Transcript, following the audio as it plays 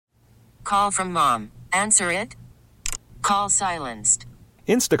Call from mom. Answer it. Call silenced.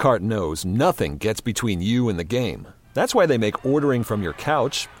 Instacart knows nothing gets between you and the game. That's why they make ordering from your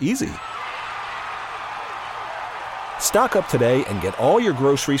couch easy. Stock up today and get all your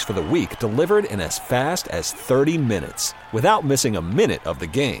groceries for the week delivered in as fast as 30 minutes without missing a minute of the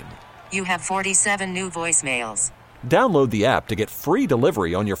game. You have 47 new voicemails. Download the app to get free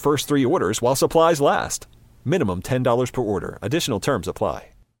delivery on your first 3 orders while supplies last. Minimum $10 per order. Additional terms apply.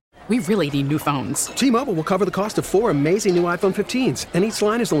 We really need new phones. T-Mobile will cover the cost of 4 amazing new iPhone 15s, and each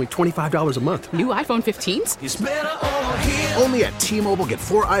line is only $25 a month. New iPhone 15s? It's better over here. Only at T-Mobile, get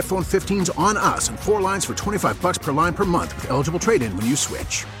 4 iPhone 15s on us and 4 lines for $25 per line per month with eligible trade-in when you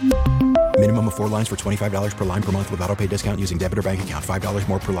switch. Minimum of 4 lines for $25 per line per month with autopay discount using debit or bank account. $5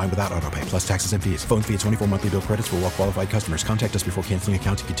 more per line without autopay, plus taxes and fees. Phone fee at 24 monthly bill credits for well-qualified customers. Contact us before canceling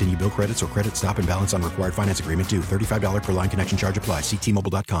account to continue bill credits or credit stop and balance on required finance agreement due. $35 per line connection charge applies. See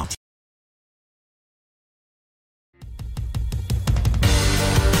T-Mobile.com.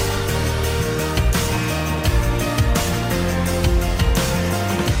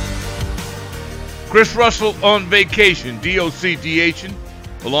 Chris Russell on vacation, DOC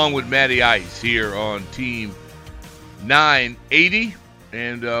along with Matty Ice here on Team 980.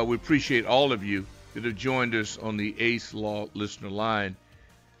 And we appreciate all of you that have joined us on the Ace Law listener line.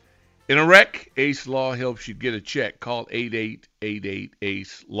 In a wreck, Ace Law helps you get a check. Call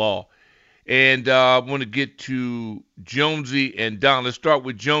 8888-ACE-LAW. And I want to get to Jonesy and Don. Let's start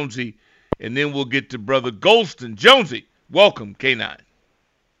with Jonesy, and then we'll get to Brother Golston. Jonesy, welcome, K9.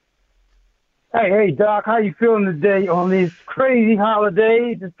 Hey, Doc, how you feeling today on these crazy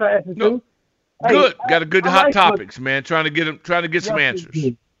holidays? Just passing through. Good. Hey, Got a good hot topics, man. Trying to get some answers.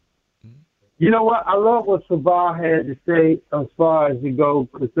 You know what? I love what Sabah had to say as far as it goes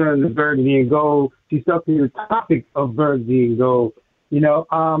concerning the burgundy and gold. She stuck to the topic of burgundy and gold. You know,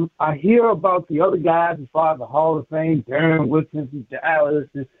 I hear about the other guys as far as the Hall of Fame, Darren Woodson from Dallas,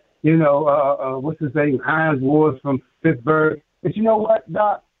 and, what's his name, Hines Ward from Pittsburgh. But you know what,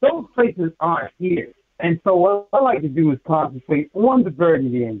 Doc? Those places aren't here. And so what I like to do is concentrate on the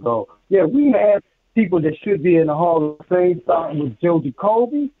burgundy and gold. Yeah, we have people that should be in the Hall of Fame, starting with Joe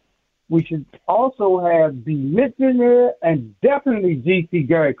Jacoby. We should also have B. Mitch in there and definitely G.C.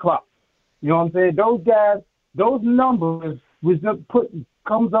 Gary Clark. You know what I'm saying? Those guys, those numbers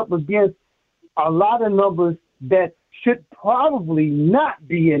comes up against a lot of numbers that should probably not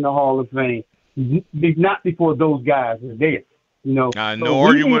be in the Hall of Fame, not before those guys are there. You know, no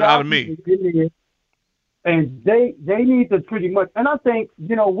argument out of me. And they need to pretty much, and I think,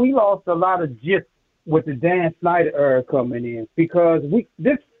 we lost a lot of gist with the Dan Snyder era coming in, because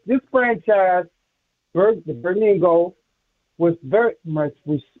this franchise, the Burgundy and Gold, was very much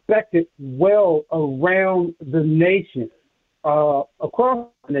respected well around the nation, across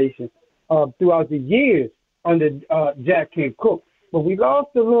the nation, throughout the years under Jack Kent Cooke. But we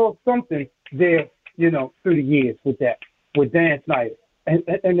lost a little something there, through the years with Dan Snyder. And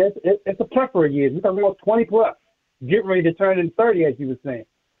it's a plethora of years. We're talking about 20 plus, getting ready to turn in 30, as you were saying.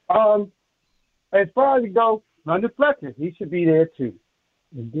 As far as it goes, London Fletcher, he should be there too.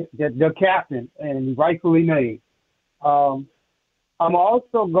 The captain, and rightfully named. I'm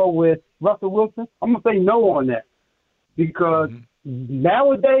also go with Russell Wilson. I'm going to say no on that, because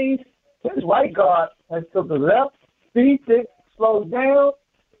nowadays his right guard has took the left, speed it, slowed down,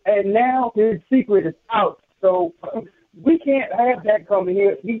 and now his secret is out. So we can't have that coming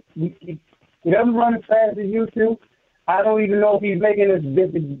here. He doesn't run as fast as you two. I don't even know if he's making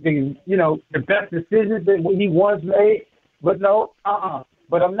the best decisions that he once made. But no,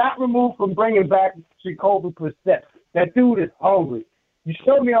 But I'm not removed from bringing back Jacoby Brissett. That dude is hungry. You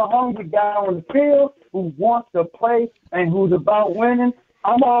show me a hungry guy on the field who wants to play and who's about winning.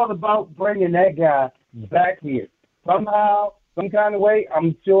 I'm all about bringing that guy back here. Somehow, some kind of way,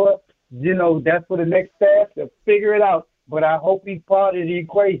 I'm sure, that's for the next staff to figure it out. But I hope he's part of the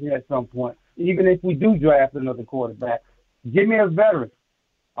equation at some point, even if we do draft another quarterback. Give me a veteran,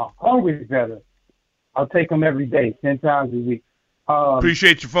 a hungry veteran. I'll take him every day, 10 times a week.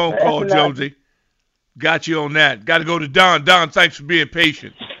 Appreciate your phone call, Jonesy. Got you on that. Got to go to Don. Don, thanks for being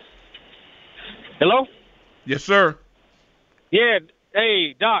patient. Hello? Yes, sir. Yeah.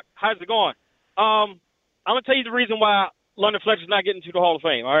 Hey, Doc, how's it going? I'm going to tell you the reason why London Fletcher's not getting to the Hall of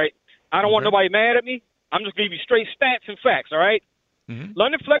Fame, all right? I don't want nobody mad at me. I'm just going to give you straight stats and facts, all right? Mm-hmm.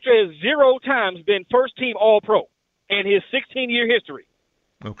 London Fletcher has 0 times been first-team All-Pro in his 16-year history.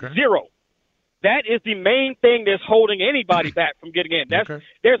 Okay. 0. That is the main thing that's holding anybody back from getting in.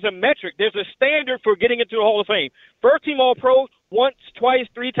 There's a metric. There's a standard for getting into the Hall of Fame. First-team All-Pro, once, twice,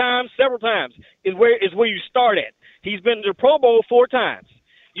 3 times, several times is where you start at. He's been to the Pro Bowl 4 times.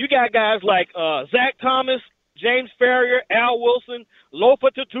 You got guys like Zach Thomas, James Ferrier, Al Wilson, Lofa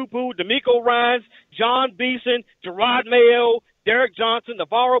Tatupu, D'Amico Ryans, John Beeson, Gerard Mayo, Derek Johnson,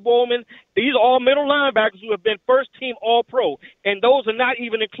 Navarro Bowman. These are all middle linebackers who have been first-team All-Pro, and those are not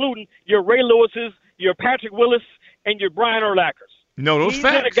even including your Ray Lewis's, your Patrick Willis, and your Brian Urlachers. No, those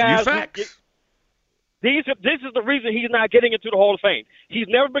facts. Your facts. This is the reason he's not getting into the Hall of Fame. He's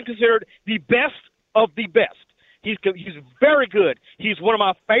never been considered the best of the best. He's very good. He's one of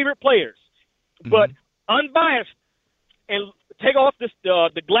my favorite players. But unbiased, and take off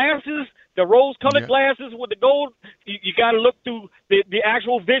the glasses, the rose-colored glasses with the gold. You got to look through the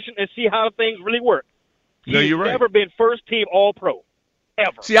actual vision and see how things really work. He's never been first-team All-Pro,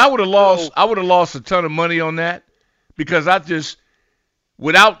 ever. See, I would have lost a ton of money on that because I just,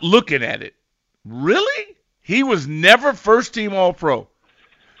 without looking at it, really, he was never first-team All-Pro.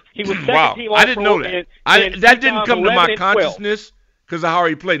 He was second-team All-Pro. I didn't know that. That didn't come to my consciousness because of how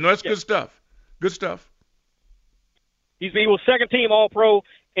he played. No, that's good stuff. Good stuff. He was second-team All-Pro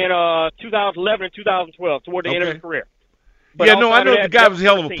in 2011 and 2012 toward the end of his career. But I know the guy was a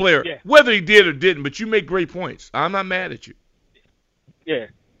hell of a player, whether he did or didn't, but you make great points. I'm not mad at you. Yeah.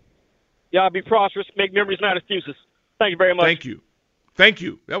 Y'all be prosperous. Make memories, not excuses. Thank you very much. Thank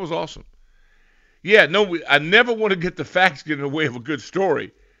you. That was awesome. Yeah, no, I never want to get the facts get in the way of a good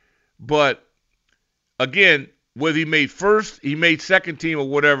story. But, again, whether he made first, he made second team or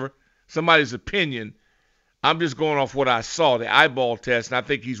whatever, somebody's opinion, I'm just going off what I saw, the eyeball test, and I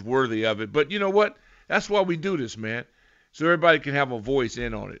think he's worthy of it. But you know what? That's why we do this, man, so everybody can have a voice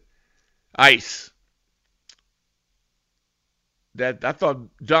in on it. Ice. That I thought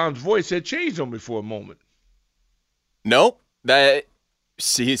John's voice had changed on me for a moment. Nope.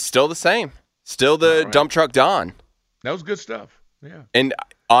 He's still the same. Still the dump truck Don. That was good stuff. Yeah. And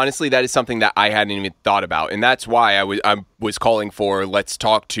honestly, that is something that I hadn't even thought about, and that's why I was calling for let's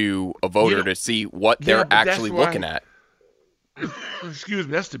talk to a voter to see what they're actually looking at. Excuse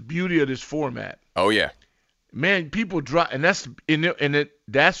me. That's the beauty of this format. Oh yeah, man. People drop, and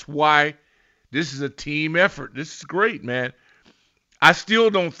that's why this is a team effort. This is great, man. I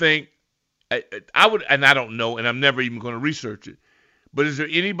still don't think I would, and I don't know, and I'm never even going to research it. But is there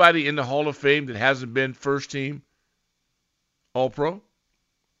anybody in the Hall of Fame that hasn't been first team All-Pro?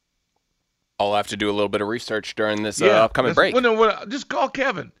 I'll have to do a little bit of research during this upcoming break. Well, no, just call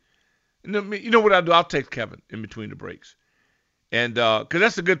Kevin. You know what I'll do? I'll text Kevin in between the breaks. And because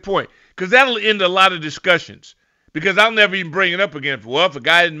that's a good point. Because that'll end a lot of discussions. Because I'll never even bring it up again. Well, if a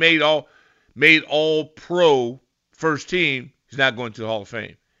guy had made all-pro first team, he's not going to the Hall of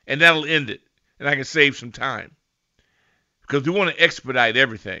Fame. And that'll end it. And I can save some time. Because we want to expedite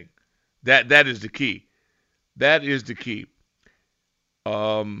everything. That is the key. That is the key.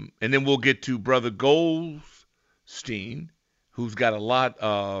 And then we'll get to Brother Golston, who's got a lot.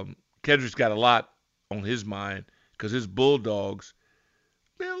 Kedric's got a lot on his mind because his Bulldogs,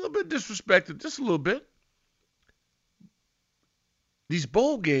 man, a little bit disrespected, just a little bit. These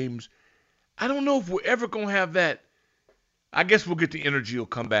bowl games, I don't know if we're ever going to have that. I guess we'll get the energy will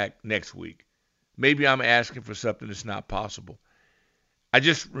come back next week. Maybe I'm asking for something that's not possible. I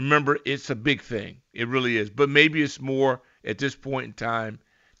just remember it's a big thing. It really is. But maybe it's more at this point in time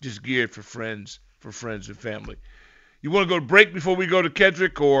just geared for friends and family. You want to go to break before we go to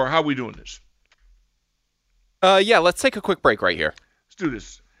Kedric, or how are we doing this? Yeah, let's take a quick break right here. Let's do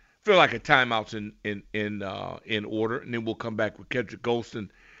this. I feel like a timeout's in order, and then we'll come back with Kedric Golston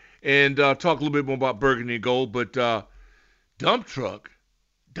and talk a little bit more about Burgundy and Gold. But dump truck,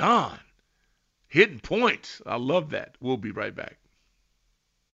 Don, hitting points. I love that. We'll be right back.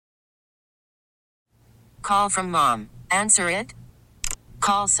 Call from mom. Answer it.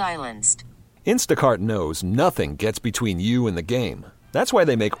 Call silenced. Instacart knows nothing gets between you and the game. That's why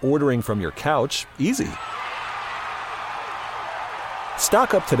they make ordering from your couch easy.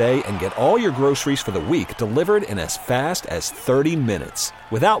 Stock up today and get all your groceries for the week delivered in as fast as 30 minutes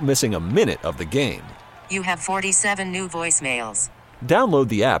without missing a minute of the game. You have 47 new voicemails. Download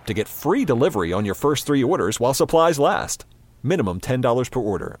the app to get free delivery on your first 3 orders while supplies last. Minimum $10 per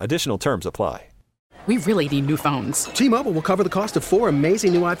order. Additional terms apply. We really need new phones. T-Mobile will cover the cost of 4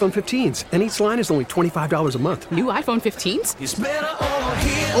 amazing new iPhone 15s, and each line is only $25 a month. New iPhone 15s? It's better over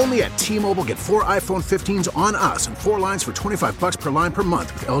here. Only at T-Mobile, get 4 iPhone 15s on us and 4 lines for $25 per line per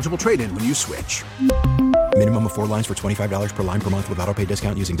month with eligible trade-in when you switch. Minimum of 4 lines for $25 per line per month with autopay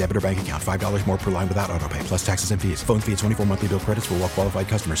discount using debit or bank account. $5 more per line without autopay, plus taxes and fees. Phone fee at 24 monthly bill credits for well-qualified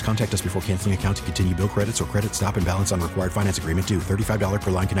customers. Contact us before canceling account to continue bill credits or credit stop and balance on required finance agreement due. $35 per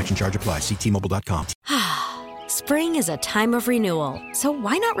line connection charge applies. See T-Mobile.com. Spring is a time of renewal, so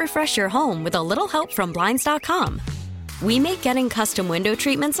why not refresh your home with a little help from Blinds.com? we make getting custom window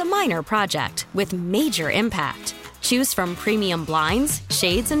treatments a minor project with major impact. Choose from premium blinds,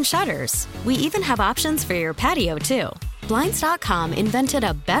 shades, and shutters. We even have options for your patio, too. Blinds.com invented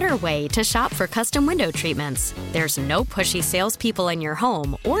a better way to shop for custom window treatments. There's no pushy salespeople in your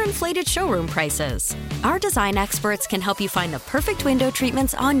home or inflated showroom prices. Our design experts can help you find the perfect window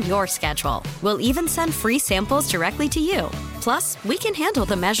treatments on your schedule. We'll even send free samples directly to you. Plus, we can handle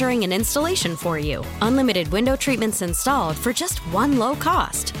the measuring and installation for you. Unlimited window treatments installed for just one low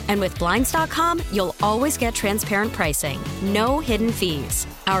cost. And with Blinds.com, you'll always get transparent pricing. No hidden fees.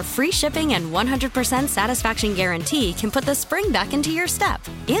 Our free shipping and 100% satisfaction guarantee can put the spring back into your step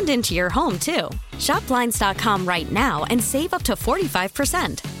and into your home, too. Shop Blinds.com right now and save up to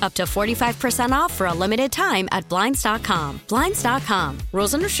 45%. Up to 45% off for a limited time at Blinds.com. Blinds.com.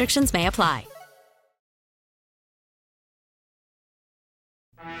 Rules and restrictions may apply.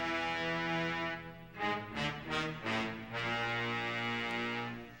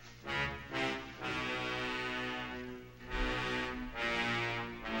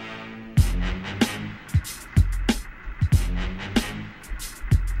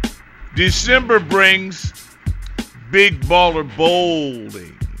 December brings big baller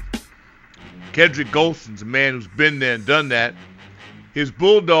bowling. Kedric Golston's a man who's been there and done that. His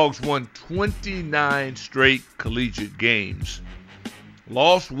Bulldogs won 29 straight collegiate games.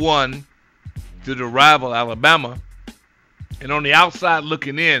 Lost one to the rival Alabama. And on the outside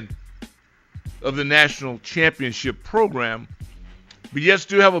looking in of the national championship program, but yet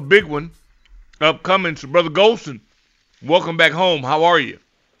still have a big one upcoming. So, Brother Golston, welcome back home. How are you?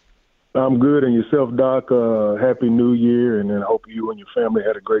 I'm good. And yourself, Doc? Happy New Year, and then I hope you and your family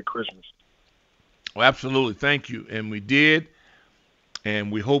had a great Christmas. Well, absolutely. Thank you. And we did,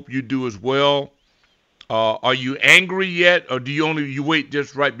 and we hope you do as well. Are you angry yet, or do you wait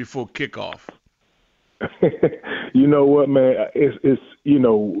just right before kickoff? You know what, man? It's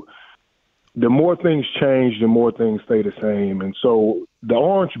the more things change, the more things stay the same. And so the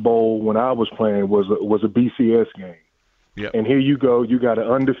Orange Bowl, when I was playing, was a BCS game. Yep. And here you go. You got an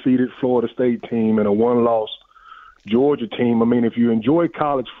undefeated Florida State team and a one-loss Georgia team. I mean, if you enjoy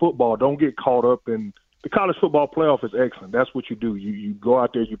college football, don't get caught up in the college football playoff is excellent. That's what you do. You go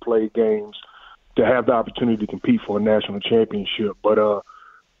out there, you play games to have the opportunity to compete for a national championship. But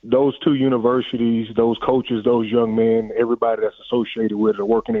those two universities, those coaches, those young men, everybody that's associated with it are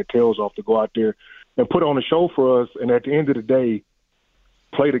working their tails off to go out there and put on a show for us. And at the end of the day,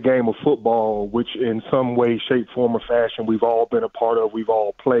 play the game of football, which in some way, shape, form, or fashion we've all been a part of, we've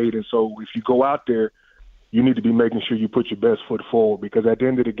all played. And so if you go out there, you need to be making sure you put your best foot forward, because at the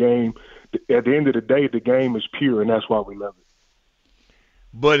end of the day, the game is pure, and that's why we love it.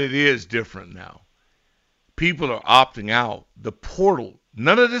 But it is different now. People are opting out. The portal,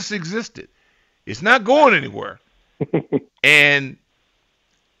 none of this existed. It's not going anywhere. And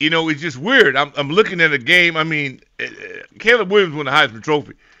it's just weird. I'm looking at a game. I mean, Caleb Williams won the Heisman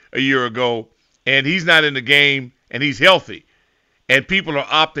Trophy a year ago, and he's not in the game, and he's healthy. And people are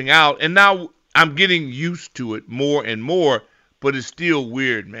opting out. And now I'm getting used to it more and more, but it's still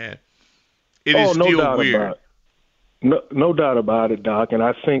weird, man. It is still weird. No doubt about it, Doc. And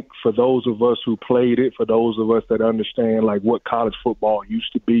I think for those of us who played it, for those of us that understand like what college football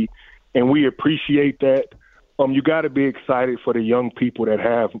used to be, and we appreciate that, you got to be excited for the young people that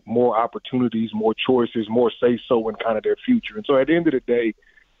have more opportunities, more choices, more say-so in kind of their future. And so at the end of the day,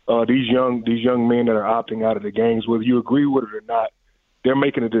 these young men that are opting out of the games, whether you agree with it or not, they're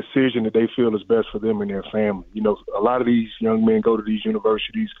making a decision that they feel is best for them and their family. A lot of these young men go to these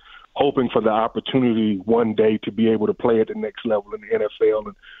universities hoping for the opportunity one day to be able to play at the next level in the NFL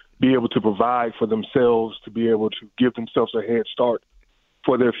and be able to provide for themselves, to be able to give themselves a head start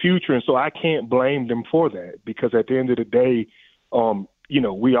for their future. And so I can't blame them for that, because at the end of the day,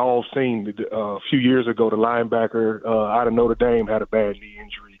 we all seen a few years ago, the linebacker out of Notre Dame had a bad knee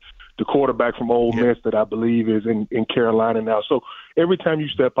injury. The quarterback from Ole Miss that I believe is in Carolina now. So every time you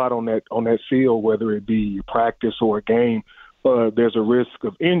step out on that field, whether it be practice or a game, there's a risk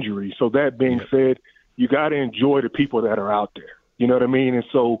of injury. So that being said, you got to enjoy the people that are out there. You know what I mean? And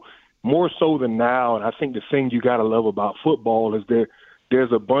so more so than now, and I think the thing you got to love about football is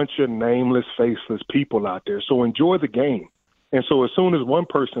there's a bunch of nameless, faceless people out there. So enjoy the game. And so as soon as one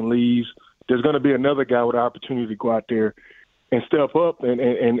person leaves, there's going to be another guy with the opportunity to go out there and step up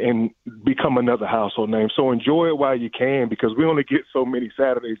and become another household name. So enjoy it while you can, because we only get so many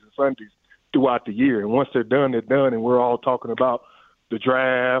Saturdays and Sundays throughout the year. And once they're done, and we're all talking about the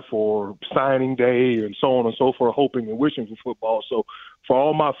draft or signing day and so on and so forth, hoping and wishing for football. So for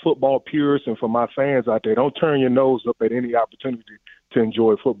all my football purists and for my fans out there, don't turn your nose up at any opportunity to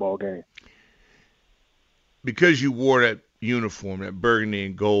enjoy a football game. because you wore that uniform, that burgundy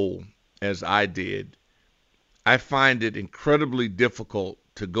and gold, as I did, I find it incredibly difficult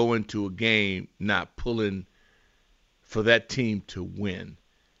to go into a game not pulling for that team to win.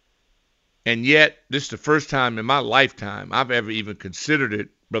 And yet, this is the first time in my lifetime I've ever even considered it.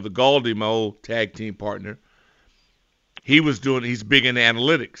 Brother Galdi, my old tag team partner, he's big into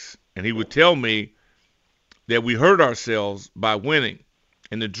analytics, and he would tell me that we hurt ourselves by winning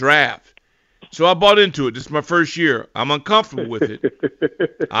in the draft. So I bought into it. This is my first year. I'm uncomfortable with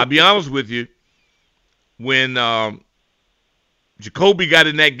it. I'll be honest with you. When Jacoby got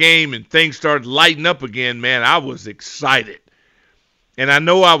in that game and things started lighting up again, man, I was excited. And I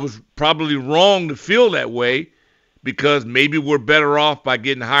know I was probably wrong to feel that way because maybe we're better off by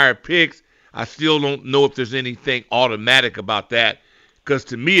getting higher picks. I still don't know if there's anything automatic about that because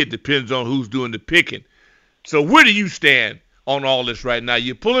to me it depends on who's doing the picking. So where do you stand on all this right now?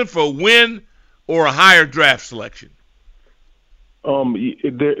 You pulling for a win or a higher draft selection?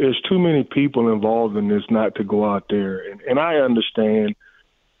 There's too many people involved in this not to go out there. And I understand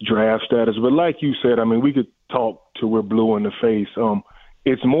draft status, but like you said, I mean, we could talk till we're blue in the face.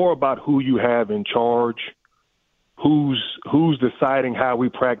 It's more about who you have in charge, who's deciding how we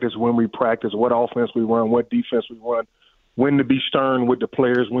practice, when we practice, what offense we run, what defense we run, when to be stern with the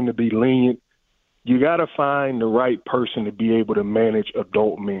players, when to be lenient. You got to find the right person to be able to manage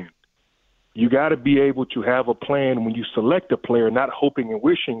adult men. You got to be able to have a plan when you select a player, not hoping and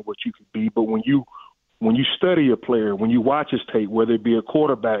wishing what you could be, but when you study a player, when you watch his tape, whether it be a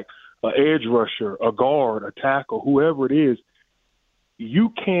quarterback, an edge rusher, a guard, a tackle, whoever it is,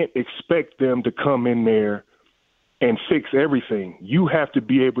 you can't expect them to come in there and fix everything. You have to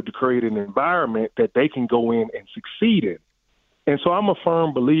be able to create an environment that they can go in and succeed in. And so I'm a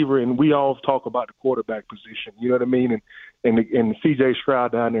firm believer, and we all talk about the quarterback position, you know what I mean, and C.J.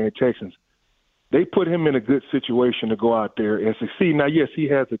 Stroud down there in Texas. They put him in a good situation to go out there and succeed. Now, yes, he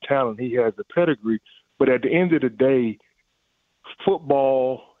has the talent, he has the pedigree, but at the end of the day,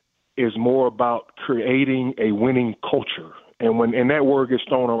 football is more about creating a winning culture. And that word gets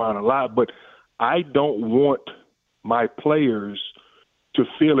thrown around a lot, but I don't want my players to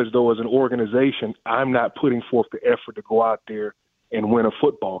feel as though as an organization I'm not putting forth the effort to go out there and win a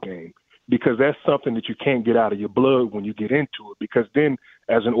football game, because that's something that you can't get out of your blood when you get into it, because then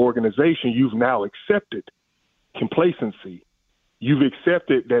as an organization you've now accepted complacency. You've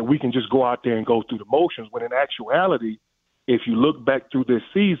accepted that we can just go out there and go through the motions, when in actuality, if you look back through this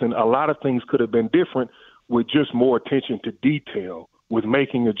season, a lot of things could have been different with just more attention to detail, with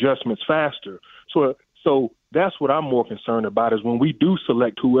making adjustments faster. So that's what I'm more concerned about, is when we do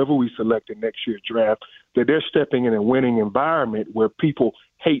select whoever we select in next year's draft, that they're stepping in a winning environment where people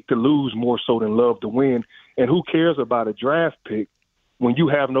hate to lose more so than love to win. And who cares about a draft pick when you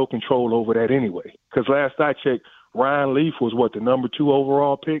have no control over that anyway? Because last I checked, Ryan Leaf was the number 2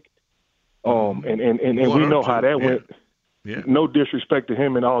 overall pick. And we know how that went. Yeah. No disrespect to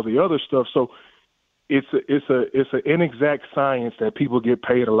him and all the other stuff. So it's an inexact science that people get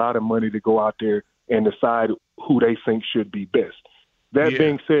paid a lot of money to go out there and decide who they think should be best. That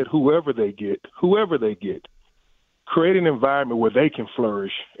being said, whoever they get, create an environment where they can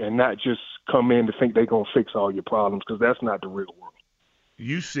flourish and not just come in to think they're going to fix all your problems, because that's not the real world.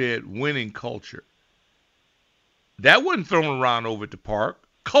 You said winning culture. That wasn't thrown around over at the park.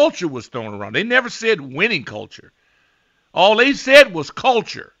 Culture was thrown around. They never said winning culture. All they said was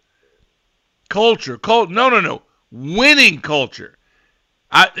culture. No. Winning culture.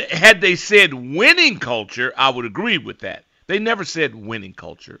 Had they said winning culture, I would agree with that. They never said winning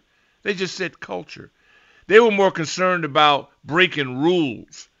culture. They just said culture. They were more concerned about breaking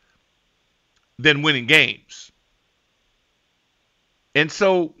rules than winning games. And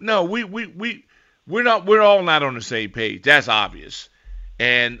so, no, we're all not on the same page. That's obvious.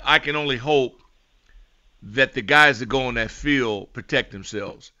 And I can only hope that the guys that go on that field protect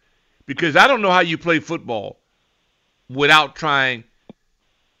themselves. Because I don't know how you play football without trying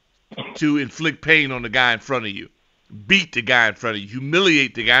to inflict pain on the guy in front of you, beat the guy in front of you,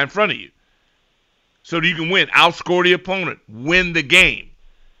 humiliate the guy in front of you, so that you can win, outscore the opponent, win the game.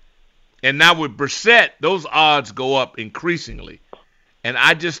 And now with Brissett, those odds go up increasingly. And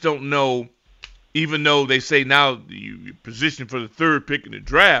I just don't know, even though they say now you're positioned for the 3rd pick in the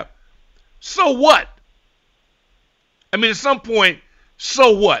draft, so what? I mean, at some point,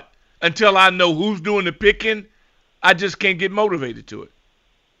 so what? Until I know who's doing the picking, I just can't get motivated to it.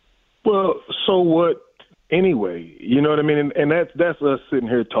 Well, so what anyway? You know what I mean? And that's us sitting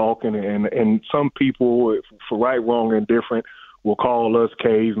here talking, and some people, for right, wrong, and different, will call us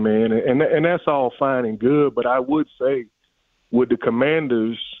cavemen, and that's all fine and good. But I would say with the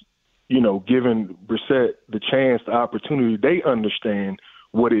Commanders, giving Brissett the chance, the opportunity, they understand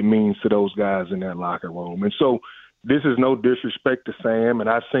what it means to those guys in that locker room. And so this is no disrespect to Sam, and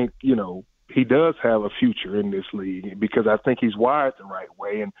I think, he does have a future in this league because I think he's wired the right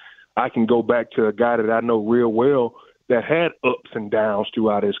way. And I can go back to a guy that I know real well that had ups and downs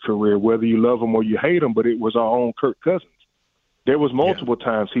throughout his career, whether you love him or you hate him, but it was our own Kirk Cousins. There was multiple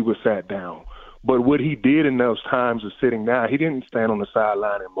times he was sat down. But what he did in those times of sitting down, he didn't stand on the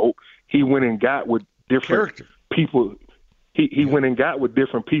sideline and mope. He went and got with different people. He went and got with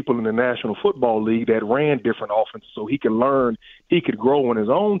different people in the National Football League that ran different offenses so he could learn, he could grow in his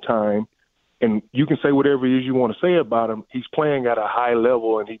own time. And you can say whatever it is you want to say about him. He's playing at a high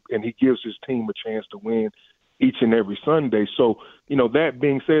level, and he gives his team a chance to win each and every Sunday. So, that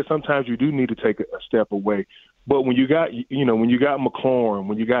being said, sometimes you do need to take a step away. But when you got McLaurin,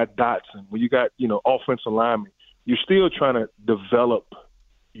 when you got Dotson, when you got, offensive linemen, you're still trying to develop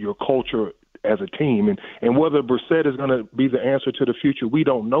your culture as a team. And whether Brissett is going to be the answer to the future, we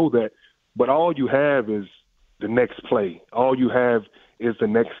don't know that. But all you have is the next play. All you have is the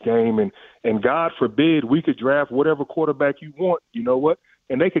next game. And God forbid we could draft whatever quarterback you want, you know what?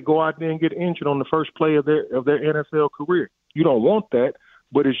 And they could go out there and get injured on the first play of their NFL career. You don't want that,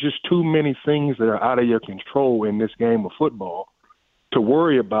 but it's just too many things that are out of your control in this game of football to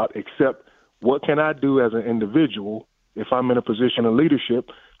worry about, except what can I do as an individual if I'm in a position of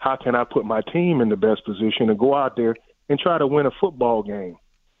leadership? How can I put my team in the best position and go out there and try to win a football game?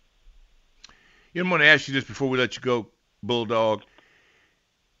 I'm going to ask you this before we let you go, Bulldog.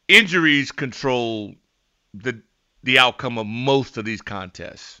 Injuries control the outcome of most of these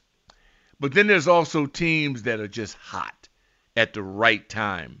contests. But then there's also teams that are just hot at the right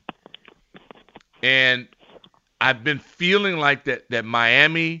time. And I've been feeling like that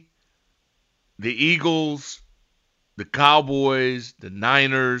Miami, the Eagles, the Cowboys, the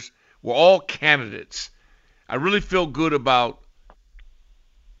Niners were all candidates. I really felt good about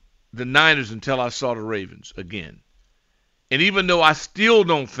the Niners until I saw the Ravens again. And even though I still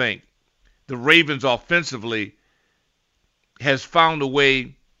don't think the Ravens offensively has found a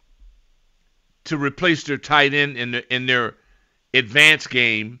way to replace their tight end in their advanced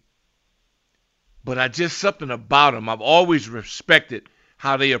game, but I just something about them. I've always respected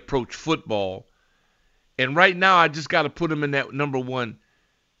how they approach football. And right now I just got to put them in that number one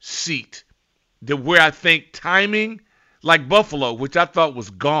seat, where I think timing, like Buffalo, which I thought was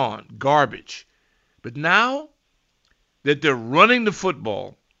garbage. But now that they're running the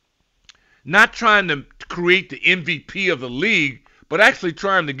football, not trying to create the MVP of the league, but actually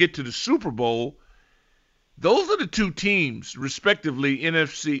trying to get to the Super Bowl, those are the two teams, respectively,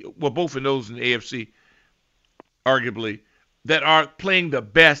 NFC, well, both of those in the AFC, arguably, that are playing the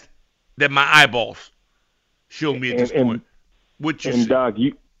best that my eyeballs show me at this point. And Doc,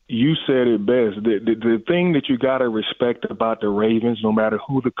 you said it best. The thing that you got to respect about the Ravens, no matter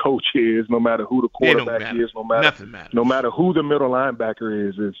who the coach is, no matter who the quarterback is, no matter who the middle linebacker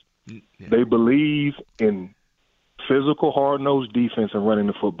is they believe in physical, hard-nosed defense and running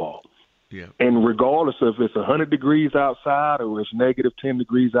the football. Yeah. And regardless of if it's 100 degrees outside or it's negative 10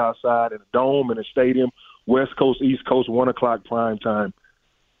 degrees outside in a dome, in a stadium, West Coast, East Coast, 1 o'clock prime time,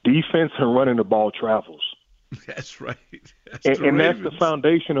 defense and running the ball travels. That's right. And that's the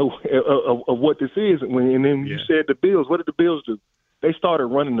foundation of what this is. And then you said the Bills. What did the Bills do? They started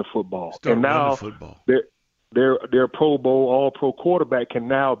running the football. And now their Pro Bowl, All-Pro quarterback can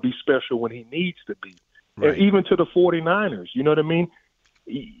now be special when he needs to be. Right. And even to the 49ers, you know what I mean?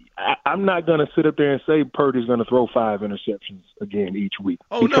 I'm not going to sit up there and say Purdy's going to throw 5 interceptions again each week.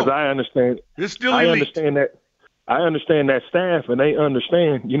 Because I understand. It's still elite. I understand that staff, and they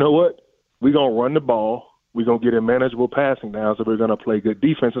understand, you know what? We're going to run the ball. We're going to get in manageable passing downs, so we're going to play good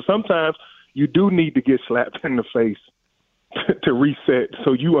defense. And sometimes you do need to get slapped in the face to reset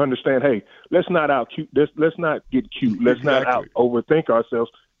so you understand, hey, let's not get cute. Let's not overthink ourselves.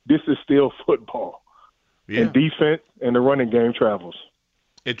 This is still football. Yeah. And defense and the running game travels.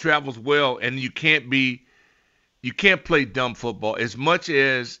 It travels well, and you can't play dumb football as much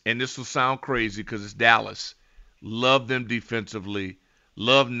as, and this will sound crazy because it's Dallas, love them defensively,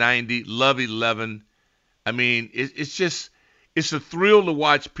 love 90, love 11. I mean, it's a thrill to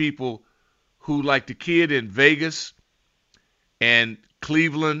watch people who, like the kid in Vegas and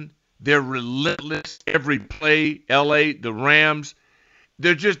Cleveland, they're relentless every play. LA, the Rams,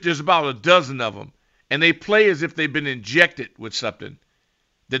 there's about a dozen of them, and they play as if they've been injected with something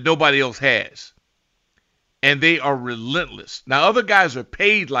that nobody else has. And they are relentless. Now, other guys are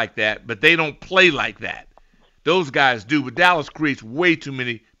paid like that, but they don't play like that. Those guys do, but Dallas creates way too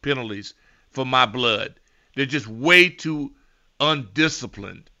many penalties for my blood. They're just way too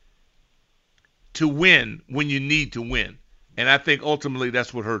undisciplined. to win when you need to win. And I think ultimately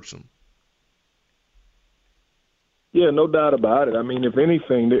that's what hurts them. Yeah, no doubt about it. I mean, if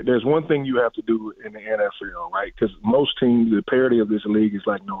anything, there's one thing you have to do in the NFL, right? Because most teams, the parity of this league is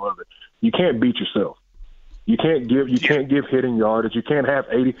like no other. You can't beat yourself. You can't give hitting yardage. You can't have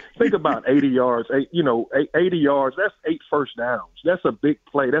 80. Think about 80 yards. 80 yards. That's 8 first downs. That's a big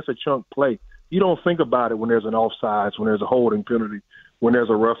play. That's a chunk play. You don't think about it when there's an offsides, when there's a holding penalty, when there's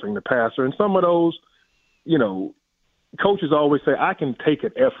a roughing the passer, and some of those, coaches always say, I can take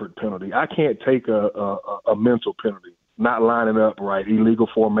an effort penalty. I can't take a mental penalty, not lining up right, illegal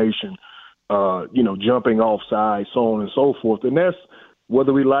formation, jumping offside, so on and so forth. And that's,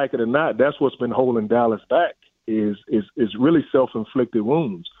 whether we like it or not, that's what's been holding Dallas back is really self-inflicted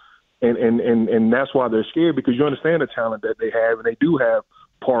wounds. And that's why they're scared, because you understand the talent that they have, and they do have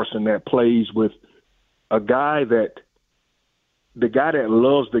Parson that plays with the guy that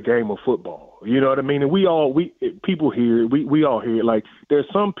loves the game of football. You know what I mean? And we all hear it. Like, there's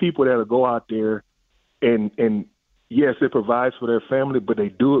some people that'll go out there and yes, it provides for their family, but they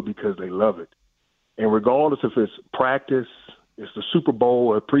do it because they love it. And regardless if it's practice, it's the Super Bowl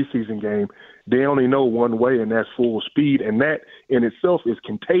or a preseason game, they only know one way, and that's full speed. And that in itself is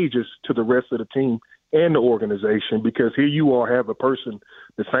contagious to the rest of the team and the organization, because here you are, have a person,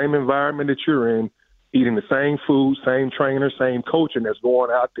 the same environment that you're in, eating the same food, same trainer, same coach, and that's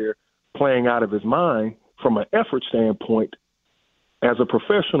going out there playing out of his mind. From an effort standpoint, as a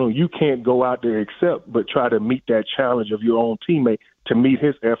professional, you can't go out there but try to meet that challenge of your own teammate to meet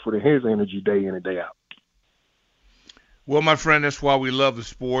his effort and his energy day in and day out. Well, my friend, that's why we love the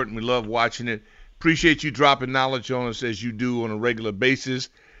sport and we love watching it. Appreciate you dropping knowledge on us as you do on a regular basis.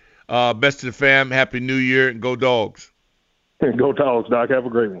 Best to the fam. Happy New Year, and go Dogs. Go Dogs, Doc. Have a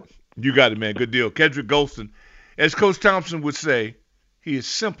great one. You got it, man. Good deal. Kedric Golston, as Coach Thompson would say, he is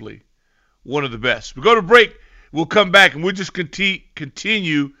simply one of the best. We go to break. We'll come back, and we'll just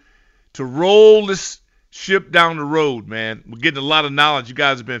continue to roll this ship down the road, man. We're getting a lot of knowledge. You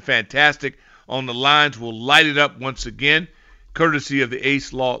guys have been fantastic on the lines. We'll light it up once again, courtesy of the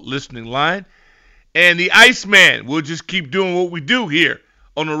Ace Law listening line. And the Iceman, we'll just keep doing what we do here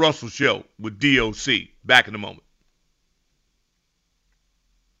on the Russell Show with DOC. Back in a moment.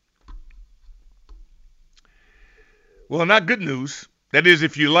 Well, not good news. That is,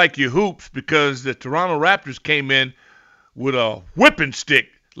 if you like your hoops, because the Toronto Raptors came in with a whipping stick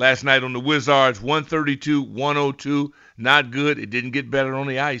last night on the Wizards, 132-102. Not good. It didn't get better on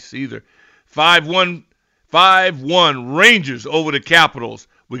the ice either. 5-1 Rangers over the Capitals.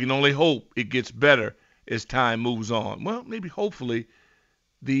 We can only hope it gets better as time moves on. Well, maybe hopefully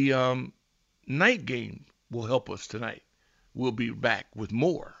the night game will help us tonight. We'll be back with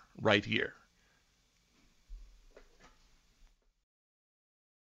more right here.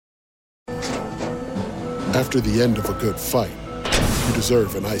 After the end of a good fight, you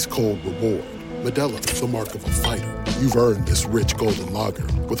deserve an ice-cold reward. Modelo is the mark of a fighter. You've earned this rich golden lager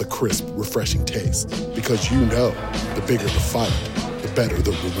with a crisp, refreshing taste. Because you know, the bigger the fight, the better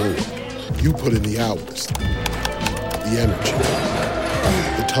the reward. You put in the hours, the energy,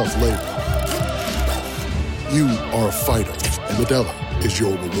 the tough labor. You are a fighter, and Modelo is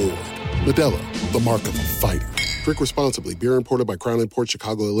your reward. Modelo, the mark of a fighter. Drink responsibly. Beer imported by Crown Imports,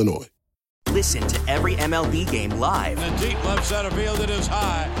 Chicago, Illinois. Listen to every MLB game live. In the deep left center field, it is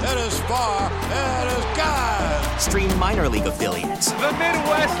high, it is far, it is gone. Stream minor league affiliates. The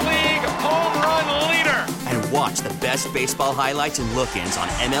Midwest League home run leader. And watch the best baseball highlights and look-ins on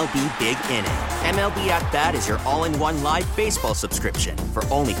MLB Big Inning. MLB At Bat is your all-in-one live baseball subscription for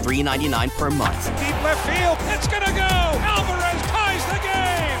only $3.99 per month. Deep left field, it's gonna go. Alvarez ties the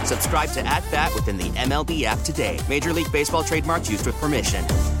game. Subscribe to At Bat within the MLB app today. Major League Baseball trademarks used with permission.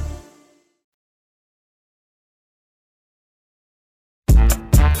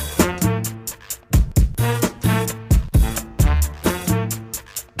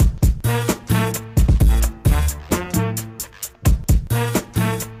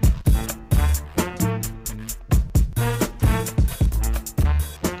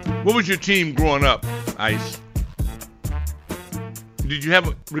 What was your team growing up, Ice? Did you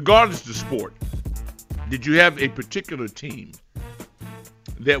have, regardless of the sport, did you have a particular team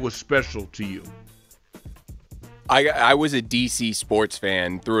that was special to you? I was a DC sports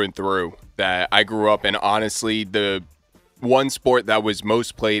fan through and through. That I grew up in. Honestly, the one sport that was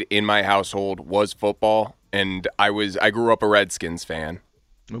most played in my household was football, and I grew up a Redskins fan.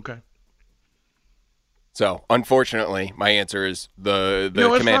 Okay. So, unfortunately, my answer is the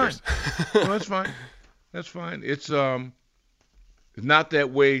Commanders. Fine. No, that's fine. That's fine. It's not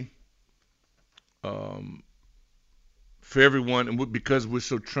that way for everyone, and because we're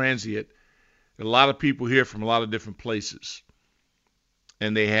so transient. A lot of people here from a lot of different places.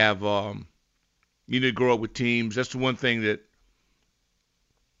 And they have, you need to grow up with teams. That's the one thing that,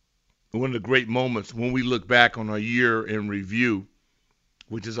 one of the great moments when we look back on our year in review,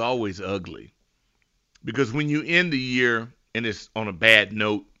 which is always ugly. Because when you end the year and it's on a bad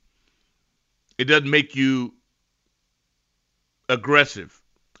note, it doesn't make you aggressive.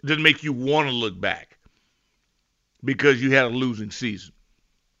 It doesn't make you want to look back because you had a losing season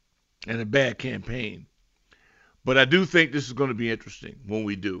and a bad campaign. But I do think this is going to be interesting when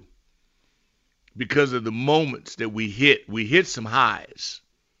we do, because of the moments that we hit. We hit some highs,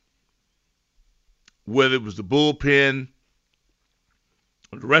 whether it was the bullpen,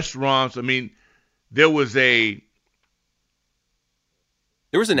 or the restaurants. I mean, there was an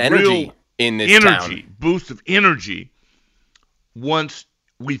energy in this town. Boost of energy once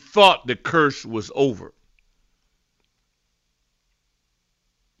we thought the curse was over.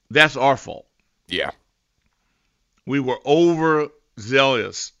 That's our fault. Yeah. We were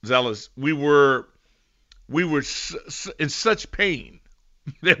overzealous. We were in such pain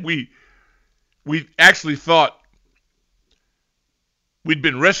that we actually thought we'd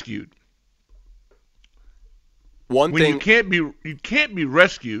been rescued. When you can't be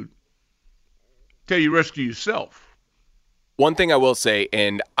rescued till you rescue yourself. One thing I will say,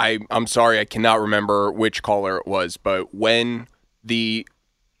 and I'm sorry, I cannot remember which caller it was, but when the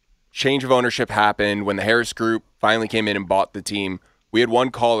change of ownership happened, when the Harris Group finally came in and bought the team, we had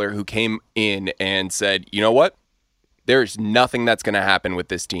one caller who came in and said, you know what? There's nothing that's going to happen with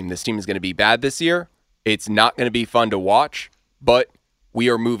this team. This team is going to be bad this year. It's not going to be fun to watch, but we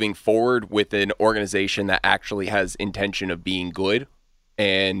are moving forward with an organization that actually has intention of being good,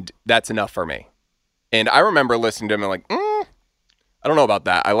 and that's enough for me. And I remember listening to him and like, I don't know about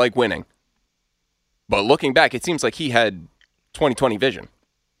that. I like winning. But looking back, it seems like he had 20/20 vision.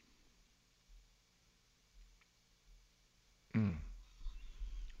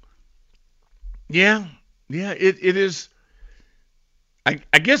 Yeah, it is.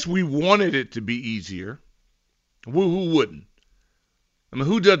 I guess we wanted it to be easier. Who wouldn't? I mean,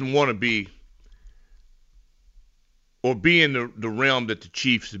 who doesn't want to be or be in the realm that the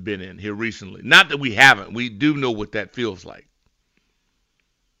Chiefs have been in here recently? Not that we haven't. We do know what that feels like.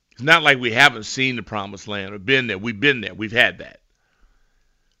 It's not like we haven't seen the promised land or been there. We've been there. We've had that.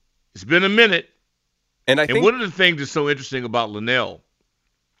 It's been a minute. And I think one of the things that's so interesting about Linnell,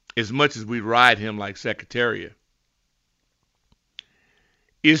 as much as we ride him like Secretariat,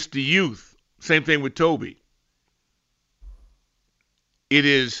 is the youth. Same thing with Toby. It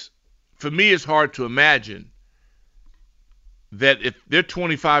is, for me, it's hard to imagine that if they're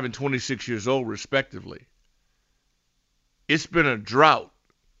 25 and 26 years old, respectively, it's been a drought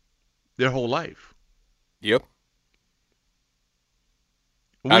their whole life. Yep.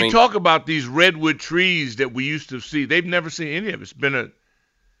 When we talk about these redwood trees that we used to see, they've never seen any of it. It's been an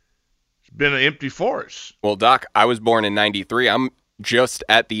empty forest. Well, Doc, I was born in 93. I'm just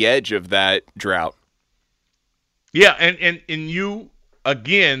at the edge of that drought. Yeah, and you,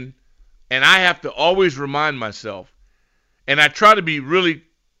 again, and I have to always remind myself, and I try to be really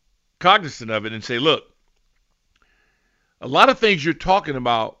cognizant of it and say, look, a lot of things you're talking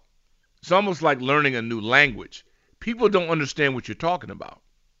about, it's almost like learning a new language. People don't understand what you're talking about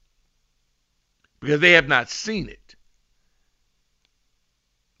because they have not seen it.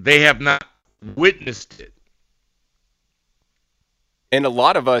 They have not witnessed it. And a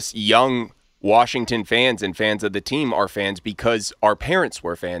lot of us young Washington fans and fans of the team are fans because our parents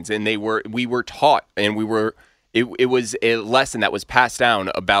were fans, and we were taught, and it was a lesson that was passed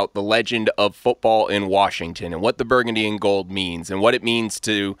down about the legend of football in Washington and what the burgundy and gold means and what it means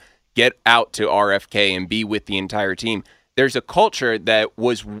to get out to RFK and be with the entire team. There's a culture that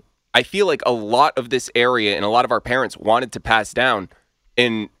was, I feel like a lot of this area and a lot of our parents wanted to pass down,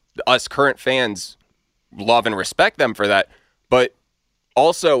 and us current fans love and respect them for that. But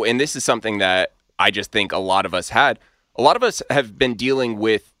also, and this is something that I just think a lot of us have been dealing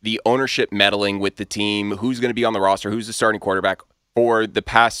with the ownership meddling with the team, who's going to be on the roster, who's the starting quarterback for the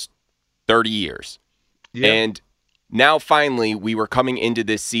past 30 years. Yeah. And now finally we were coming into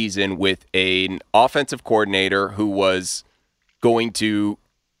this season with an offensive coordinator who was going to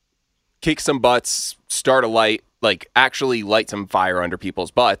kick some butts, start a light, like actually light some fire under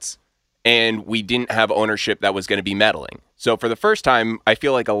people's butts. And we didn't have ownership that was going to be meddling. So for the first time, I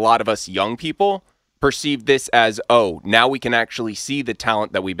feel like a lot of us young people perceive this as, oh, now we can actually see the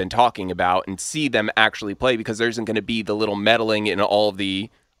talent that we've been talking about and see them actually play, because there isn't going to be the little meddling and all of the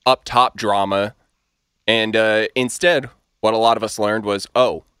up top drama. And instead, what a lot of us learned was,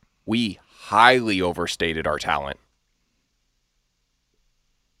 oh, we highly overstated our talent.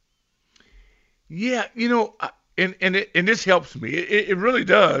 Yeah, and this helps me. It really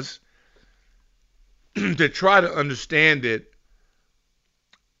does to try to understand it.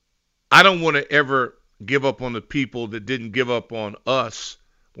 I don't want to ever give up on the people that didn't give up on us.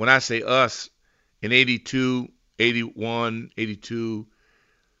 When I say us, in 82, 81, 82,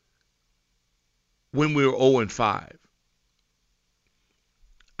 when we were 0-5.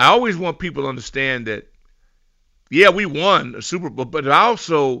 I always want people to understand that, yeah, we won a Super Bowl, but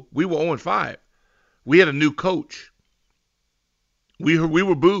also we were 0-5. We had a new coach. We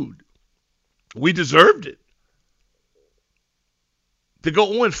were booed. We deserved it. To go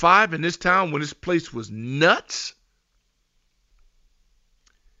 0-5 in this town when this place was nuts.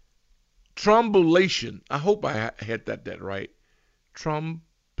 Trumbulation. I hope I had that right.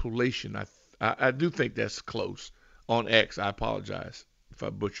 Trumbulation. I do think that's close on X. I apologize if I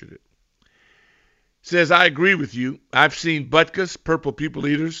butchered it. Says, I agree with you. I've seen Butkus, Purple People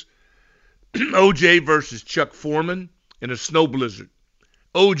Eaters, OJ versus Chuck Foreman in a snow blizzard.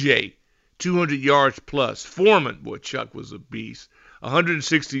 OJ, 200 yards plus. Foreman, boy, Chuck was a beast.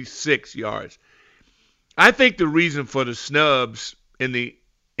 166 yards. I think the reason for the snubs in the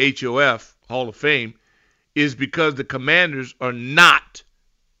HOF, Hall of Fame, is because the Commanders are not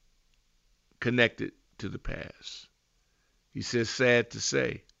connected to the pass. He says, sad to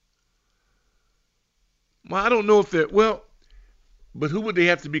say. Well, I don't know if they're, but who would they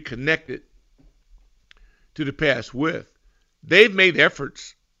have to be connected to the pass with? They've made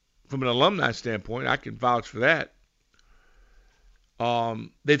efforts from an alumni standpoint. I can vouch for that.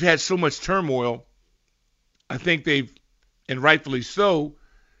 They've had so much turmoil. I think they've, and rightfully so,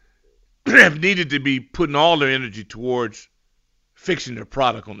 have needed to be putting all their energy towards fixing their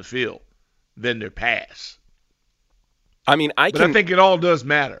product on the field than their pass. I mean, I think it all does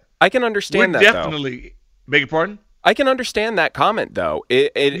matter. I can understand that, definitely, beg your pardon? I can understand that comment, though.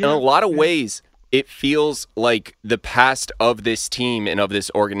 In a lot of ways, it feels like the past of this team and of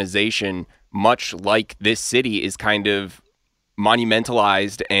this organization, much like this city, is kind of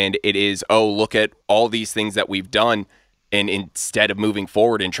monumentalized, and it is, look at all these things that we've done, and instead of moving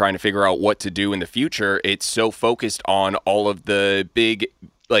forward and trying to figure out what to do in the future, it's so focused on all of the big,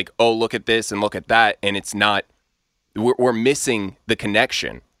 look at this and look at that, and it's not, we're missing the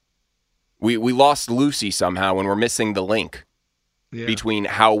connection. We lost Lucy somehow, and we're missing the link between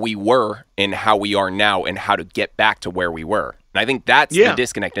how we were and how we are now and how to get back to where we were. And I think that's the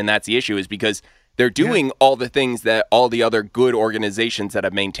disconnect, and that's the issue, is because they're doing all the things that all the other good organizations that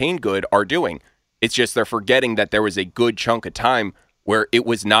have maintained good are doing. It's just they're forgetting that there was a good chunk of time where it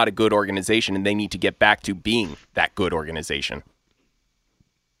was not a good organization, and they need to get back to being that good organization.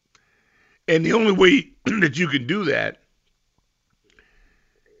 And the only way that you can do that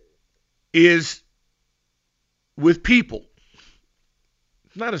is with people.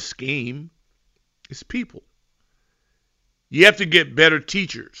 It's not a scheme. It's people. You have to get better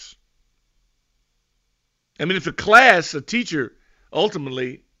teachers. I mean, if a teacher,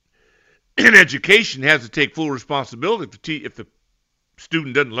 ultimately, in education, has to take full responsibility if the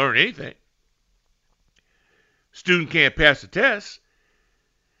student doesn't learn anything. Student can't pass the test.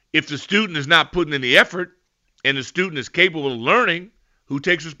 If the student is not putting in the effort and the student is capable of learning, who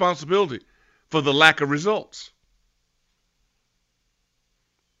takes responsibility for the lack of results?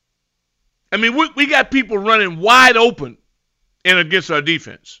 I mean, we got people running wide open and against our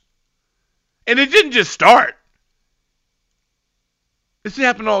defense. And it didn't just start. It's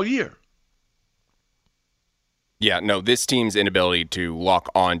happened all year. Yeah, no, this team's inability to lock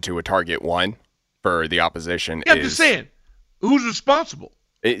on to a target one for the opposition I'm just saying, who's responsible?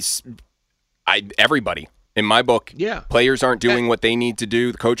 It's everybody. In my book, players aren't doing what they need to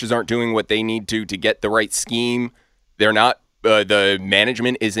do. The coaches aren't doing what they need to get the right scheme. They're not. The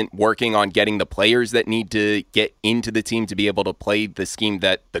management isn't working on getting the players that need to get into the team to be able to play the scheme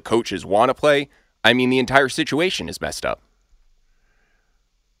that the coaches want to play. I mean, the entire situation is messed up.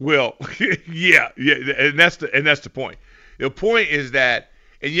 Well, yeah, and that's the point. The point is that,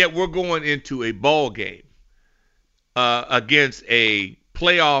 and yet we're going into a ball game against a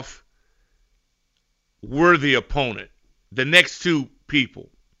playoff worthy opponent, the next two people.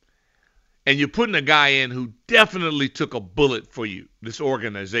 And you're putting a guy in who definitely took a bullet for you, this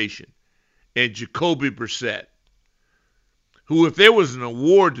organization, and Jacoby Brissett, who, if there was an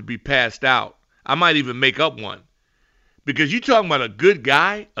award to be passed out, I might even make up one. Because you're talking about a good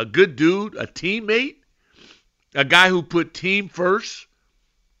guy, a good dude, a teammate, a guy who put team first,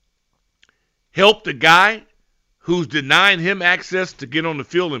 helped a guy who's denying him access to get on the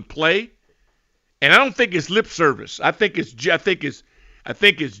field and play. And I don't think it's lip service. I think it's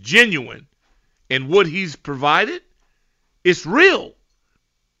genuine. And what he's provided, it's real.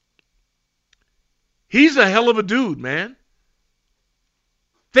 He's a hell of a dude, man.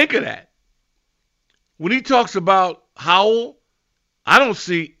 Think of that. When he talks about Howell, I don't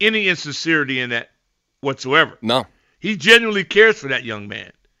see any insincerity in that whatsoever. No. He genuinely cares for that young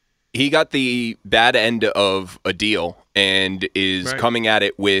man. He got the bad end of a deal and is coming at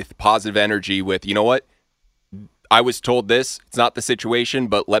it with positive energy with, you know what? I was told this. It's not the situation,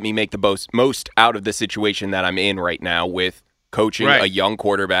 but let me make the most out of the situation that I'm in right now with coaching a young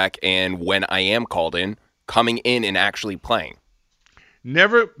quarterback and when I am called in, coming in and actually playing.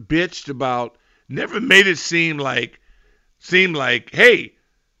 Never bitched about, never made it seem like, hey,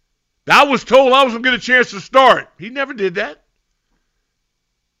 I was told I was going to get a chance to start. He never did that.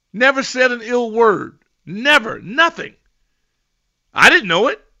 Never said an ill word. Never. Nothing. I didn't know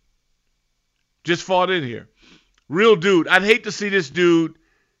it. Just fought in here. Real dude. I'd hate to see this dude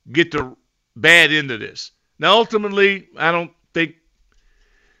get the bad end of this. Now, ultimately, I think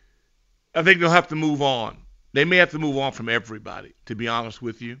they'll have to move on. They may have to move on from everybody, to be honest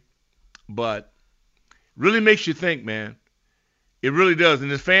with you. But really makes you think, man. It really does. And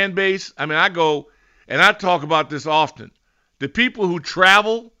this fan base, I mean, I go, and I talk about this often. The people who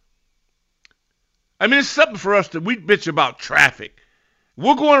travel, I mean, it's something for us we bitch about traffic.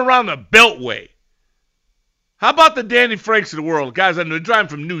 We're going around the Beltway. How about the Danny Franks of the world? Guys, I know they're driving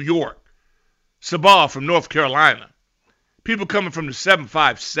from New York. Sabah from North Carolina. People coming from the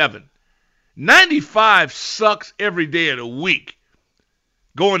 757. 95 sucks every day of the week.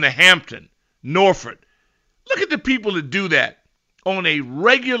 Going to Hampton, Norfolk. Look at the people that do that on a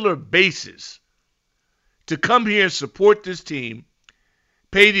regular basis to come here and support this team,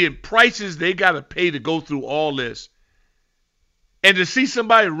 pay the prices they got to pay to go through all this, and to see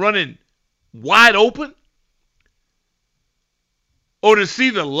somebody running wide open, or to see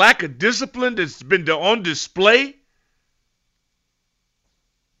the lack of discipline that's been on display,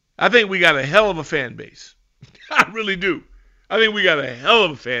 I think we got a hell of a fan base. I really do. I think we got a hell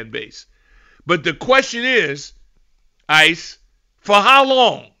of a fan base. But the question is, Ice, for how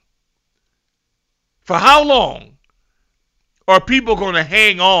long? For how long are people going to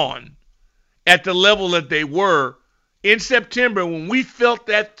hang on at the level that they were in September when we felt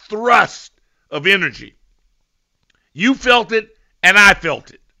that thrust of energy? You felt it, and I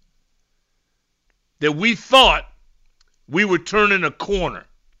felt it. That we thought we were turning a corner.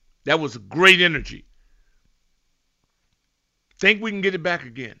 That was great energy. Think we can get it back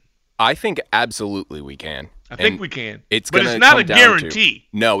again? I think absolutely we can. I think we can. But it's not a guarantee.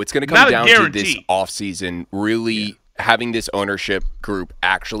 No, it's going to come down to this offseason really having this ownership group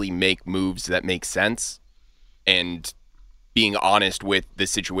actually make moves that make sense and being honest with the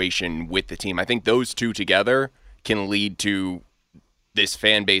situation with the team. I think those two together can lead to this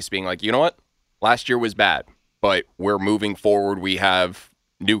fan base being like, you know what? Last year was bad, but we're moving forward. We have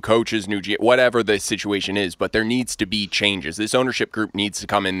new coaches, whatever the situation is, but there needs to be changes. This ownership group needs to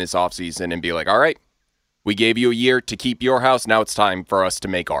come in this offseason and be like, all right, we gave you a year to keep your house. Now it's time for us to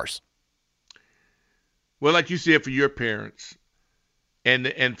make ours. Well, like you said, for your parents and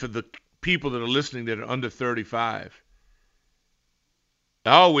for the people that are listening that are under 35,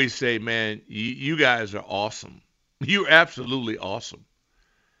 I always say, man, you guys are awesome. You're absolutely awesome.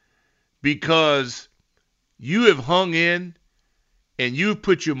 Because you have hung in and you've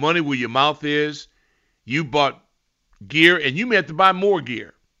put your money where your mouth is. You bought gear, and you may have to buy more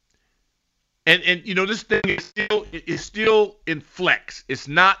gear. And you know, this thing is still in flex. It's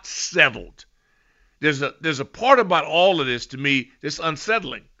not settled. There's a part about all of this, to me, that's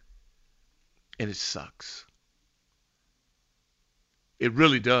unsettling. And it sucks. It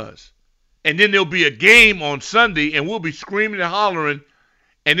really does. And then there'll be a game on Sunday, and we'll be screaming and hollering,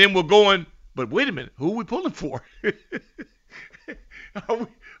 and then we're going, but wait a minute, who are we pulling for?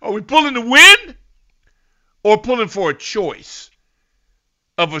 Are we pulling to win or pulling for a choice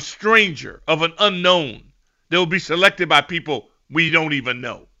of a stranger, of an unknown that will be selected by people we don't even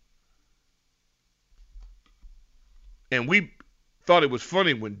know? And we thought it was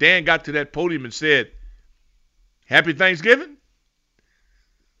funny when Dan got to that podium and said, Happy Thanksgiving?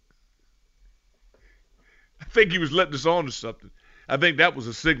 I think he was letting us on to something. I think that was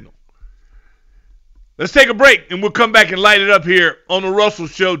a signal. Let's take a break, and we'll come back and light it up here on the Russell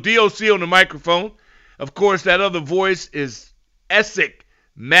Show. DOC on the microphone. Of course, that other voice is Essick,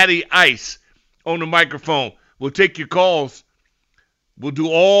 Matty Ice on the microphone. We'll take your calls. We'll do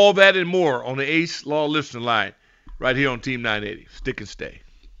all that and more on the Ace Law Listener Line right here on Team 980. Stick and stay.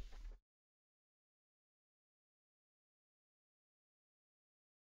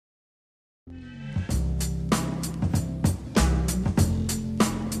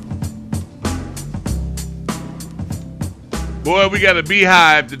 Boy, we got a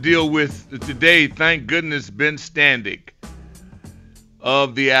beehive to deal with today. Thank goodness Ben Standig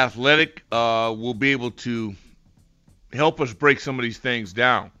of The Athletic will be able to help us break some of these things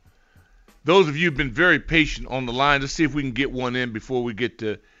down. Those of you who've been very patient on the line, let's see if we can get one in before we get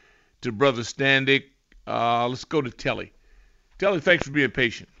to Brother Standig. Let's go to Telly. Telly, thanks for being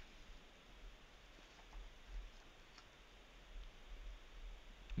patient.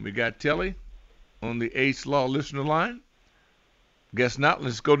 We got Telly on the Ace Law listener line. Guess not.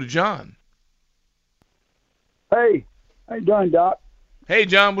 Let's go to John. Hey, how you doing, Doc? Hey,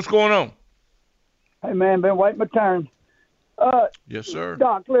 John, what's going on? Hey, man, been waiting my turn. Yes, sir.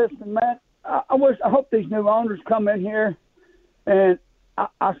 Doc, listen, man. I hope these new owners come in here, and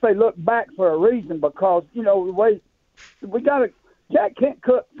I say look back for a reason, because the way we got to. Jack Kent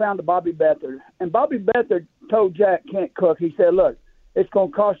Cook found a Bobby Beathard, and Bobby Beathard told Jack Kent Cook, he said, look, it's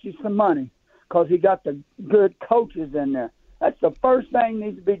going to cost you some money because he got the good coaches in there. That's the first thing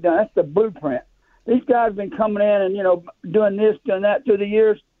needs to be done. That's the blueprint. These guys have been coming in and, doing this, doing that through the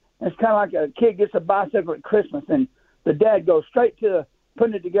years. It's kind of like a kid gets a bicycle at Christmas and the dad goes straight to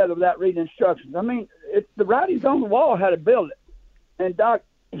putting it together without reading instructions. I mean, it's the writing's on the wall how to build it. And, Doc,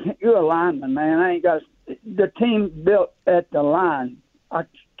 you're a lineman, man. I ain't got the team built at the line. I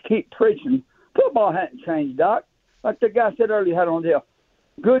keep preaching. Football hasn't changed, Doc. Like the guy said earlier, had on the deal.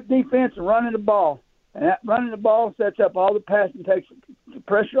 Good defense and running the ball. And that running the ball sets up all the passing, takes the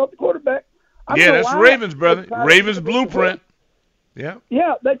pressure off the quarterback. That's Ravens, brother. Ravens blueprint. Yeah.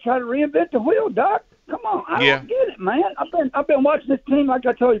 Yeah, they try to reinvent the wheel, Doc. Come on, I don't get it, man. I've been watching this team, like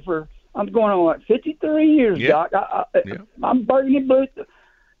I told you, I'm going on 53 years, Doc. I'm burgundy blue.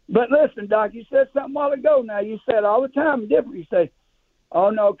 But listen, Doc, you said something a while ago. Now you said all the time different. You say, "Oh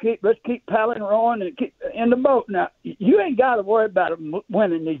no, let's keep paddling, rowing, and keep in the boat." Now you ain't got to worry about them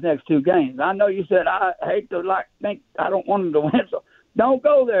winning these next two games. I know you said I hate to think I don't want them to win, so don't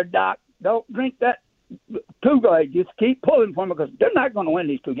go there, Doc. Don't drink that Kool-Aid. Just keep pulling for them because they're not going to win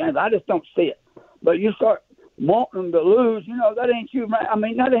these two games. I just don't see it. But you start wanting them to lose, that ain't you, man. I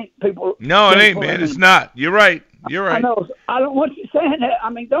mean, that ain't people. No, it ain't, man. It's not. You're right. You're right. I know. I don't want you saying that. I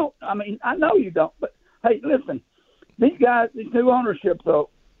know you don't. But hey, listen. These guys, these new ownership,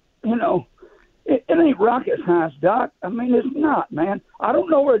 though, it ain't rocket science, Doc. I mean, it's not, man. I don't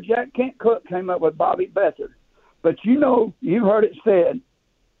know where Jack Kent Cook came up with Bobby Beathard, but you've heard it said,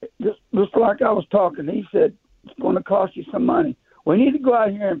 just like I was talking, he said it's going to cost you some money. We need to go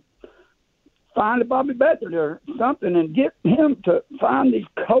out here and find a Bobby Beathard or something and get him to find these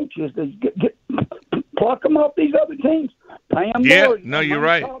coaches that pluck them off these other teams, pay them more. No, you're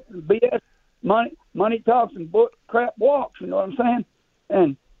right. BS money talks and crap walks. You know what I'm saying?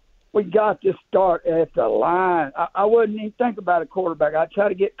 And we got to start at the line. I wouldn't even think about a quarterback. I'd try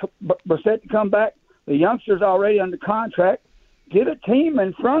to get Brissett to come back. The youngster's already under contract. Get a team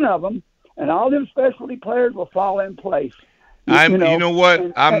in front of them, and all them specialty players will fall in place. You know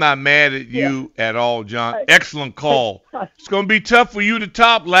what? I'm not mad at you at all, John. Excellent call. It's going to be tough for you to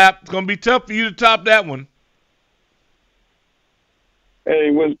top, Lap. It's going to be tough for you to top that one.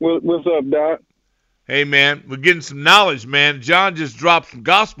 Hey, what's up, Doc? Hey, man, we're getting some knowledge, man. John just dropped some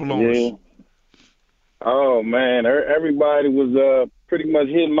gospel on us. Oh, man, everybody was pretty much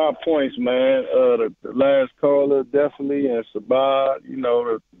hitting my points, man. The last caller definitely, and Sabat,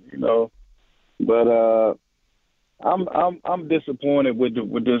 but I'm disappointed with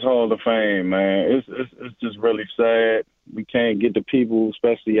this Hall of Fame, man. It's just really sad. We can't get the people,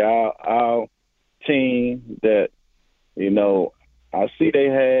 especially our team, that I see they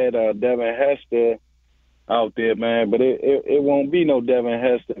had Devin Hester out there, man, but it won't be no Devin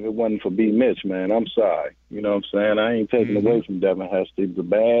Hester if it wasn't for B. Mitch, man. I'm sorry. You know what I'm saying? I ain't taking away from Devin Hester. He's a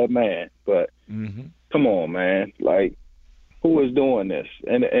bad man. But come on, man. Like, who is doing this?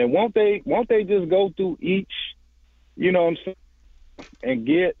 And won't they just go through each, you know what I'm saying, and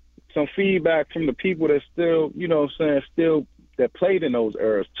get some feedback from the people that still, you know what I'm saying, still that played in those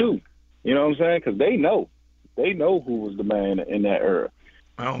eras too. You know what I'm saying? Because they know who was the man in that era.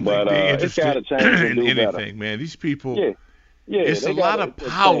 I don't think they're interested in anything, man. These people, it's a lot of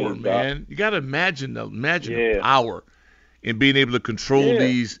power, man. You got to imagine the power in being able to control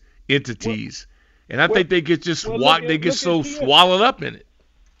these entities. And I think they get so swallowed up in it.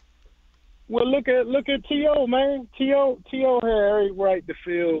 Well, look at T.O., man. T.O. had every right to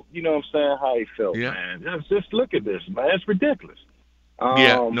feel, you know what I'm saying, how he felt, man. Just look at this, man. It's ridiculous.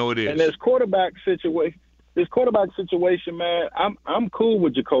 It is. And this quarterback situation, man, I'm cool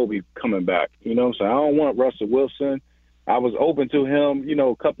with Jacoby coming back. You know what I'm saying? I don't want Russell Wilson. I was open to him,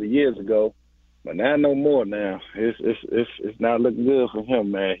 a couple of years ago, but now no more now. It's not looking good for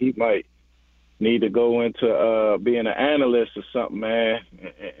him, man. He might need to go into being an analyst or something, man,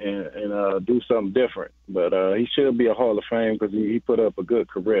 and do something different. But he should be a Hall of Fame because he put up a good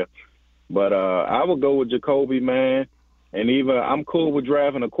career. But I would go with Jacoby, man. And either I'm cool with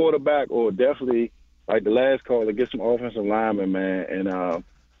drafting a quarterback or definitely, like the last caller, get some offensive linemen, man. And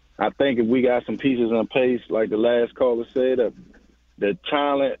I think if we got some pieces in place, like the last caller said, the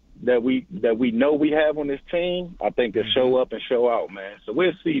talent that we know we have on this team, I think they'll show up and show out, man. So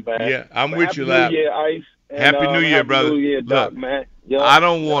we'll see, man. Yeah, I'm but with you, Lap. Happy New Year, Ice. Happy New Year, brother. Happy New Year, Doc, Look, man. Yep. I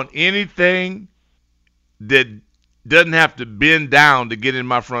don't want anything that doesn't have to bend down to get in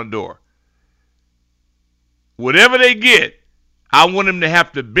my front door. Whatever they get, I want them to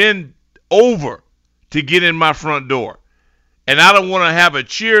have to bend over to get in my front door. And I don't want to have a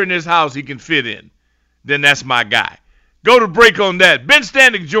chair in this house he can fit in. Then that's my guy. Go to break on that. Ben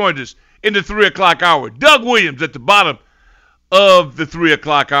Standing joined us in the 3 o'clock hour. Doug Williams at the bottom of the 3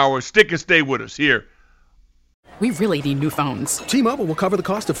 o'clock hour. Stick and stay with us here. We really need new phones. T-Mobile will cover the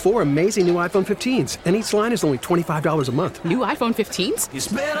cost of 4 amazing new iPhone 15s, and each line is only $25 a month. New iPhone 15s? It's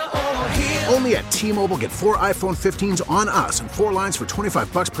better over here. Only at T-Mobile, get 4 iPhone 15s on us and 4 lines for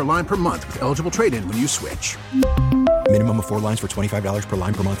 $25 per line per month with eligible trade-in when you switch. Minimum of 4 lines for $25 per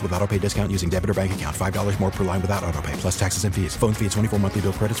line per month with autopay discount using debit or bank account. $5 more per line without autopay, plus taxes and fees. Phone fee at 24 monthly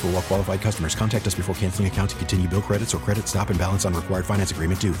bill credits for well-qualified customers. Contact us before canceling account to continue bill credits or credit stop and balance on required finance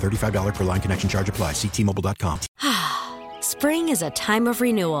agreement due. $35 per line connection charge applies. See T-Mobile.com. Spring is a time of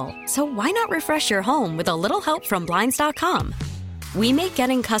renewal, so why not refresh your home with a little help from Blinds.com? We make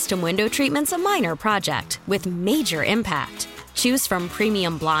getting custom window treatments a minor project with major impact. Choose from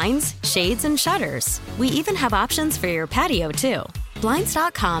premium blinds, shades, and shutters. We even have options for your patio, too.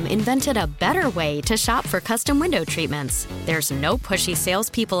 Blinds.com invented a better way to shop for custom window treatments. There's no pushy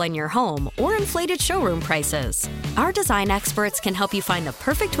salespeople in your home or inflated showroom prices. Our design experts can help you find the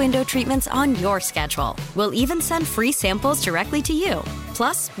perfect window treatments on your schedule. We'll even send free samples directly to you.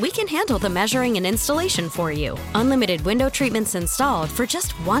 Plus, we can handle the measuring and installation for you. Unlimited window treatments installed for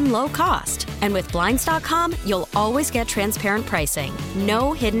just one low cost. And with Blinds.com, you'll always get transparent pricing.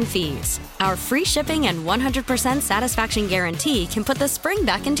 No hidden fees. Our free shipping and 100% satisfaction guarantee can put the spring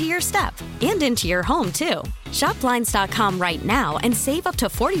back into your step and into your home, too. Shop Blinds.com right now and save up to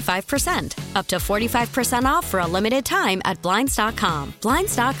 45%. Up to 45% off for a limited time at Blinds.com.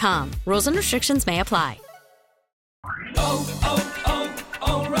 Blinds.com. Rules and restrictions may apply.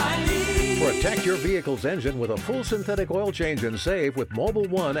 Protect your vehicle's engine with a full synthetic oil change and save with Mobile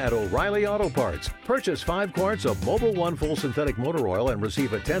One at O'Reilly Auto Parts. Purchase 5 quarts of Mobile One full synthetic motor oil and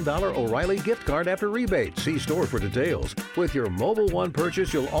receive a $10 O'Reilly gift card after rebate. See store for details. With your Mobile One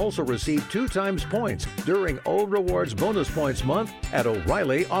purchase, you'll also receive 2 times points during O Rewards Bonus Points Month at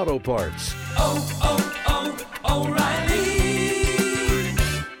O'Reilly Auto Parts.